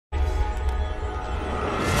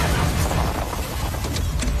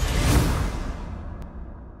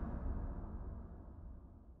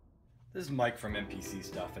This is Mike from MPC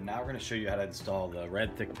Stuff, and now we're going to show you how to install the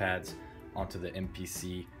red thick pads onto the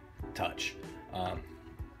MPC Touch.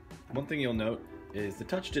 One thing you'll note is the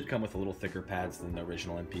Touch did come with a little thicker pads than the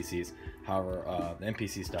original MPCs. However, the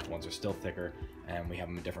MPC Stuff ones are still thicker, and we have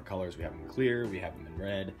them in different colors. We have them in clear, we have them in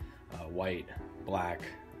red, white, black,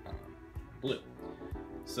 blue.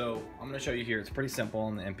 So I'm going to show you here. It's pretty simple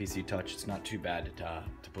on the MPC Touch. It's not too bad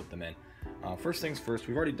to put them in. First things first,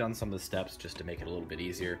 we've already done some of the steps just to make it a little bit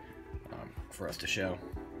easier for us to show.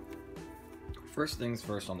 First things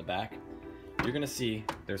first, on the back, you're going to see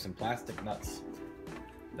there's some plastic nuts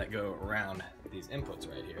that go around these inputs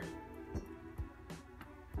right here.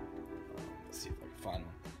 Let's see if I can find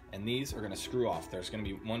one. And these are going to screw off. There's going to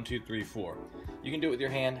be 1, 2, 3, 4. You can do it with your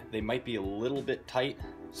hand. They might be a little bit tight,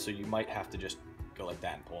 so you might have to just go like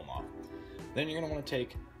that and pull them off. Then you're going to want to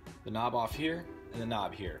take the knob off here and the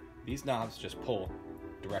knob here. These knobs just pull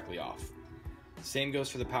directly off. Same goes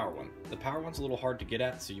for the power one. The power one's a little hard to get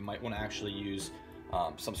at, so you might want to actually use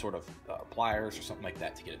some sort of pliers or something like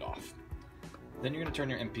that to get it off. Then you're going to turn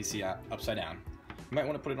your MPC upside down. You might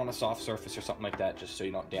want to put it on a soft surface or something like that, just so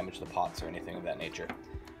you don't damage the pots or anything of that nature.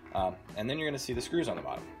 And then you're going to see the screws on the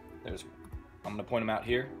bottom. I'm going to point them out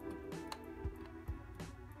here.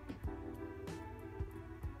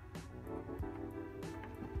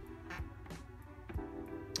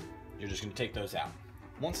 You're just going to take those out.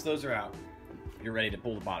 Once those are out, you're ready to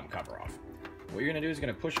pull the bottom cover off. What you're going to do is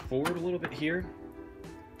going to push forward a little bit here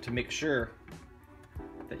to make sure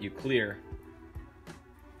that you clear.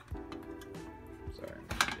 Sorry,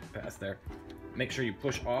 get past there. Make sure you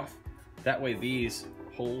push off. That way these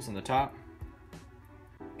holes in the top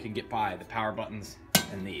can get by the power buttons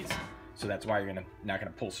and these. So that's why you're not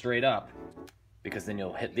going to pull straight up, because then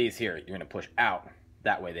you'll hit these here. You're going to push out.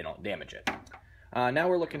 That way they don't damage it. Now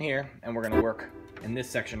we're looking here, and we're going to work in this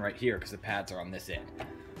section right here because the pads are on this end.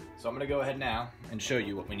 So I'm going to go ahead now and show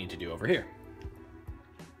you what we need to do over here.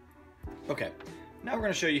 Okay, now we're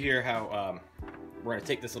going to show you here how we're going to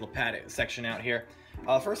take this little pad section out here.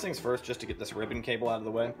 First things first, just to get this ribbon cable out of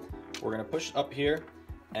the way, we're going to push up here,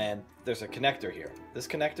 and there's a connector here. This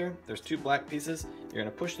connector, there's two black pieces. You're going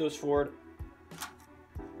to push those forward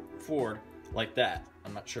like that.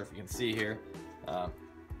 I'm not sure if you can see here.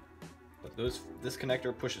 But this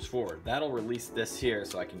connector pushes forward. That'll release this here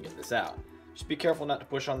so I can get this out. Just be careful not to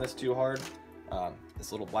push on this too hard.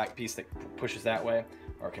 This little black piece that pushes that way,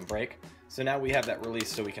 or it can break. So now we have that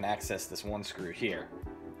released so we can access this one screw here.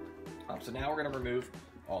 So now we're going to remove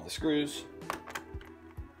all the screws.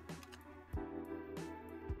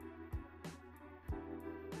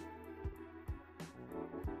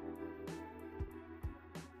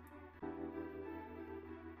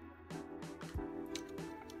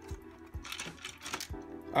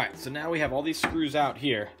 Alright, so now we have all these screws out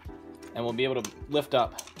here, and we'll be able to lift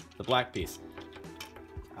up the black piece.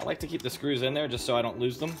 I like to keep the screws in there just so I don't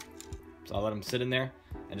lose them. So I'll let them sit in there,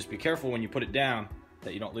 and just be careful when you put it down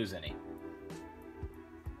that you don't lose any.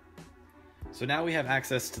 So now we have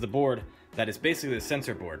access to the board that is basically the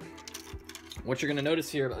sensor board. What you're going to notice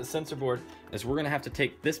here about the sensor board is we're going to have to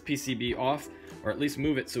take this PCB off, or at least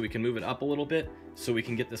move it so we can move it up a little bit so we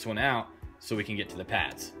can get this one out, so we can get to the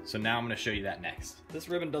pads. So now I'm going to show you that next. This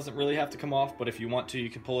ribbon doesn't really have to come off, but if you want to, you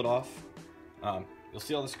can pull it off. You'll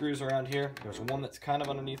see all the screws around here. There's one that's kind of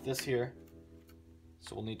underneath this here,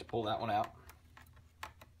 so we'll need to pull that one out.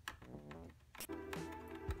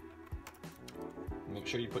 Make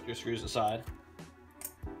sure you put your screws aside.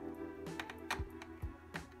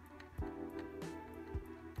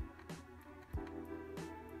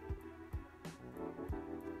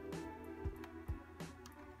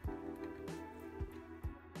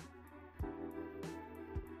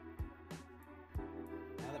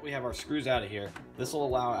 We have our screws out of here. This will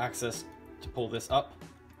allow access to pull this up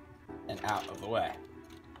and out of the way.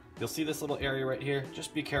 You'll see this little area right here.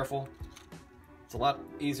 Just be careful. It's a lot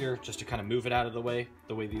easier just to kind of move it out of the way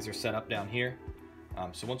these are set up down here.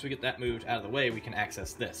 So once we get that moved out of the way, we can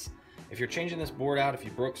access this. If you're changing this board out, if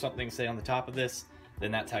you broke something, say on the top of this,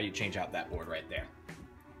 then that's how you change out that board right there.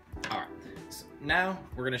 Alright, so now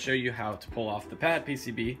we're going to show you how to pull off the pad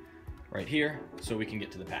PCB right here so we can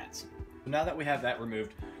get to the pads. So now that we have that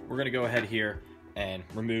removed, we're going to go ahead here and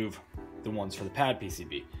remove the ones for the pad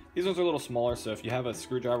PCB. These ones are a little smaller, so if you have a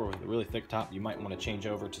screwdriver with a really thick top, you might want to change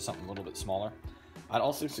over to something a little bit smaller. I'd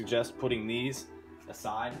also suggest putting these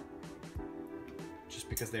aside, just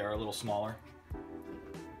because they are a little smaller.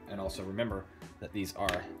 And also remember that these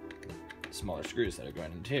are smaller screws that are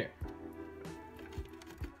going into here.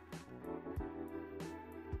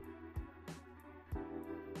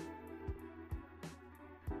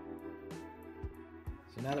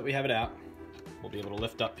 So now that we have it out, we'll be able to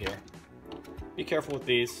lift up here be careful with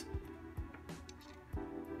these.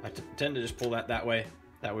 I tend to just pull that way.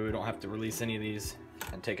 That way we don't have to release any of these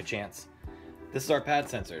and take a chance. This is our pad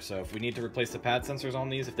sensor, so if we need to replace the pad sensors on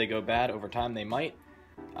these, if they go bad over time, they might.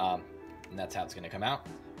 And that's how it's going to come out.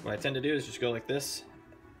 What I tend to do is just go like this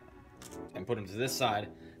and put them to this side.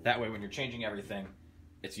 That way when you're changing everything,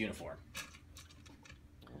 it's uniform.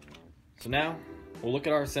 So now we'll look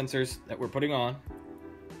at our sensors that we're putting on,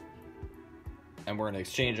 and we're going to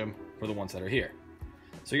exchange them for the ones that are here.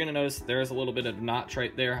 So you're going to notice there is a little bit of notch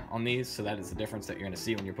right there on these, so that is the difference that you're going to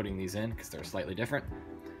see when you're putting these in, because they're slightly different.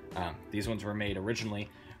 These ones were made originally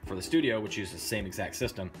for the Studio, which uses the same exact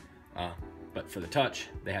system, but for the Touch,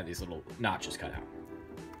 they have these little notches cut out.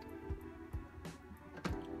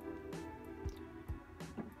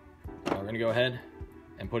 Now we're going to go ahead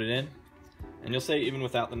and put it in, and you'll see even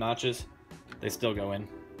without the notches, they still go in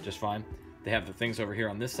just fine. They have the things over here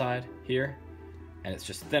on this side here, and it's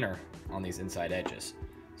just thinner on these inside edges.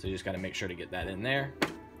 So you just got to make sure to get that in there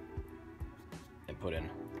and put in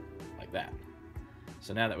like that.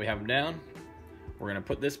 So now that we have them down, we're going to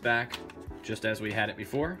put this back just as we had it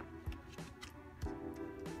before.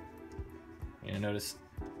 You're going to notice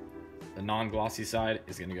the non-glossy side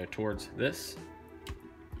is going to go towards this,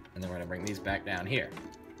 and then we're going to bring these back down here.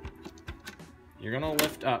 You're going to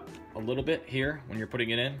lift up a little bit here when you're putting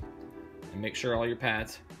it in, and make sure all your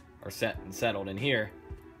pads are set and settled in here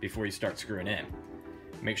before you start screwing in.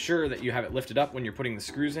 Make sure that you have it lifted up when you're putting the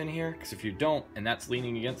screws in here, because if you don't and that's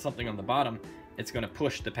leaning against something on the bottom, it's going to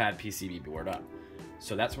push the pad PCB board up.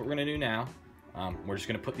 So that's what we're going to do now. We're just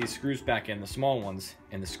going to put these screws back in, the small ones,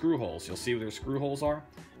 in the screw holes. You'll see where the screw holes are.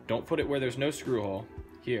 Don't put it where there's no screw hole,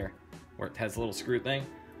 here, where it has a little screw thing.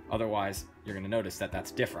 Otherwise, you're going to notice that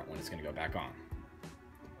that's different when it's going to go back on.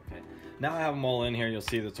 Okay. Now I have them all in here. You'll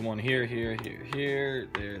see there's one here, here, here,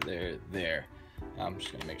 here, there. I'm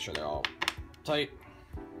just going to make sure they're all tight.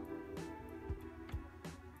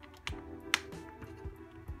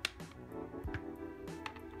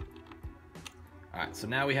 Alright, so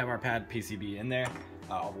now we have our pad PCB in there.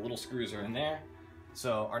 All the little screws are in there.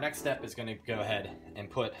 So our next step is going to go ahead and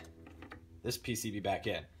put this PCB back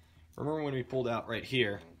in. Remember when we pulled out right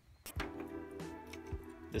here,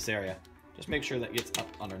 this area, just make sure that gets up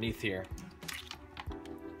underneath here.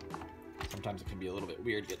 Sometimes it can be a little bit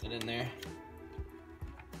weird getting it in there.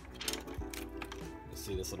 You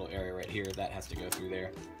see this little area right here, that has to go through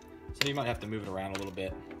there. So you might have to move it around a little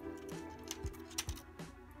bit.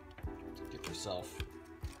 Get yourself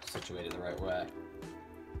situated the right way.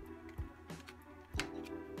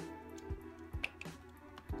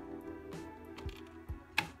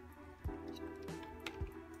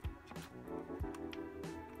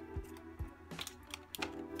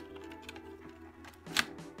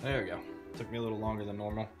 There we go. Took me a little longer than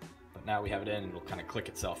normal, but now we have it in and it'll kind of click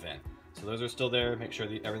itself in. So those are still there. Make sure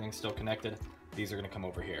that everything's still connected. These are going to come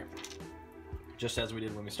over here. Just as we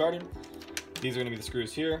did when we started. These are going to be the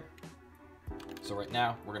screws here. So right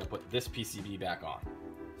now, we're going to put this PCB back on.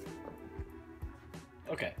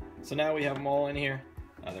 Okay, so now we have them all in here.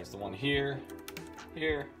 There's the one here,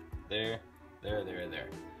 here, there.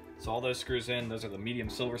 So all those screws in. Those are the medium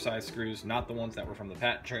silver size screws, not the ones that were from the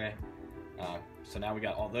pat tray. So now we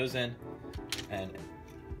got all those in, and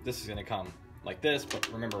this is going to come like this,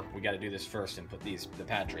 but remember, we got to do this first and put the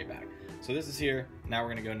pad tray back. So this is here. Now we're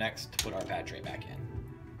going to go next to put our pad tray back in.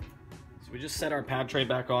 So we just set our pad tray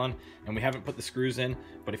back on, and we haven't put the screws in,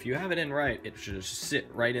 but if you have it in right, it should just sit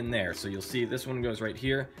right in there. So you'll see this one goes right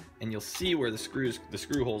here, and you'll see where the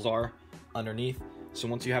screw holes are underneath. So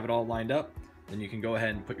once you have it all lined up, then you can go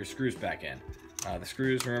ahead and put your screws back in. The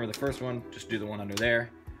screws, remember the first one, just do the one under there.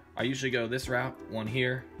 I usually go this route, one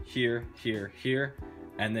here, here, here, here,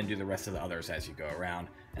 and then do the rest of the others as you go around,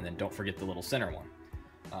 and then don't forget the little center one.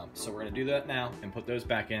 So we're going to do that now and put those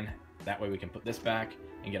back in. That way we can put this back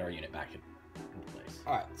and get our unit back in place.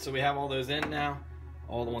 Alright, so we have all those in now,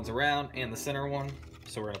 all the ones around and the center one.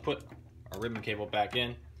 So we're going to put our ribbon cable back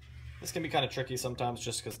in. This can be kind of tricky sometimes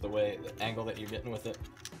just because the angle that you're getting with it.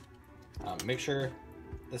 Make sure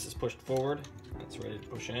this is pushed forward. It's ready to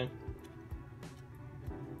push in.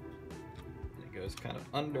 Goes kind of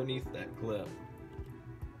underneath that clip.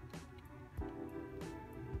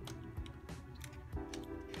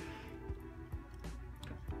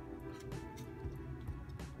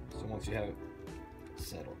 So once you have it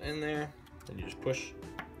settled in there, then you just push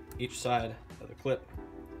each side of the clip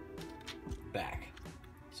back.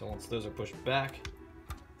 So once those are pushed back,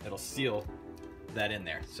 it'll seal that in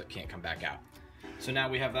there so it can't come back out. So now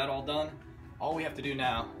we have that all done. All we have to do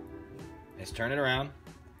now is turn it around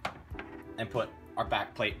and put our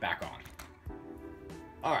back plate back on.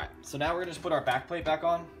 Alright, so now we're going to just put our back plate back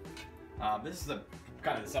on. This is the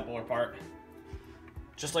kind of the simpler part.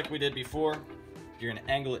 Just like we did before, you're gonna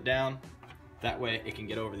angle it down. That way it can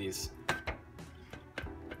get over these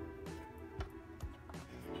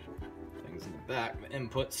things in the back, the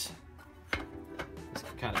inputs. This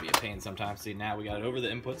can kind of be a pain sometimes. See, now we got it over the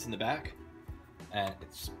inputs in the back, and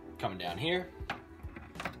it's coming down here.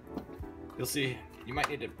 You'll see you might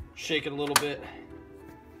need to shake it a little bit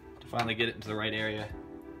to finally get it into the right area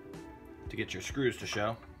to get your screws to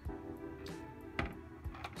show.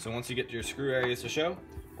 So once you get your screw areas to show,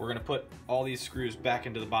 we're going to put all these screws back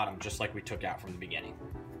into the bottom just like we took out from the beginning.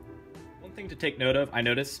 One thing to take note of, I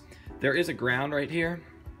notice there is a ground right here,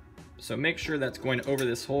 so make sure that's going over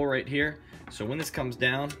this hole right here. So when this comes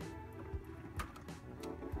down,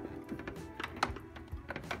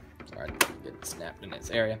 sorry, get it snapped in its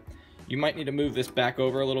area. You might need to move this back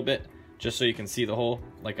over a little bit just so you can see the hole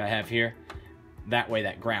like I have here. That way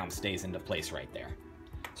that ground stays into place right there.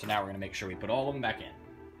 So now we're going to make sure we put all of them back in.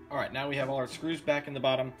 Alright, now we have all our screws back in the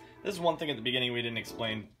bottom. This is one thing at the beginning we didn't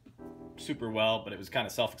explain super well, but it was kind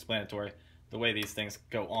of self-explanatory. The way these things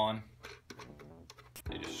go on,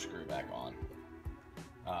 they just screw back on.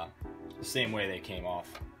 The same way they came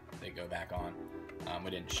off, they go back on.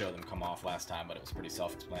 We didn't show them come off last time, but it was pretty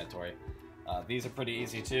self-explanatory. These are pretty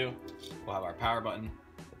easy too. We'll have our power button.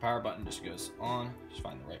 The power button just goes on, just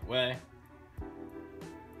find the right way.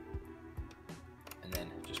 And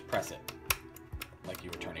then just press it like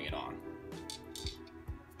you were turning it on.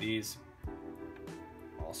 These,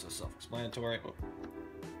 also self-explanatory.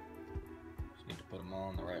 Just need to put them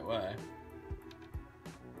on the right way.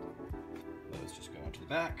 Those just go into the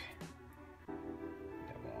back.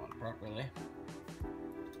 Have them on properly.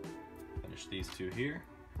 Finish these two here.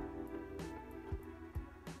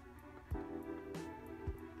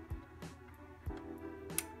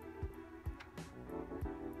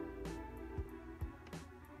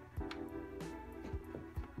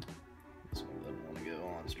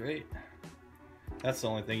 Straight. That's the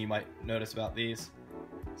only thing you might notice about these.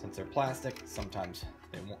 Since they're plastic, sometimes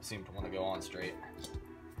they won't seem to want to go on straight.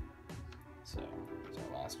 So, that's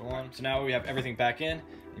our last one. So now we have everything back in,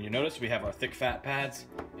 and you notice we have our thick fat pads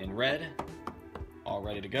in red, all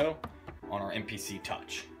ready to go on our MPC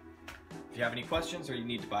Touch. If you have any questions or you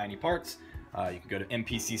need to buy any parts, you can go to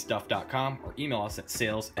mpcstuff.com or email us at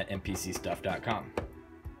sales@mpcstuff.com.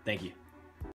 Thank you.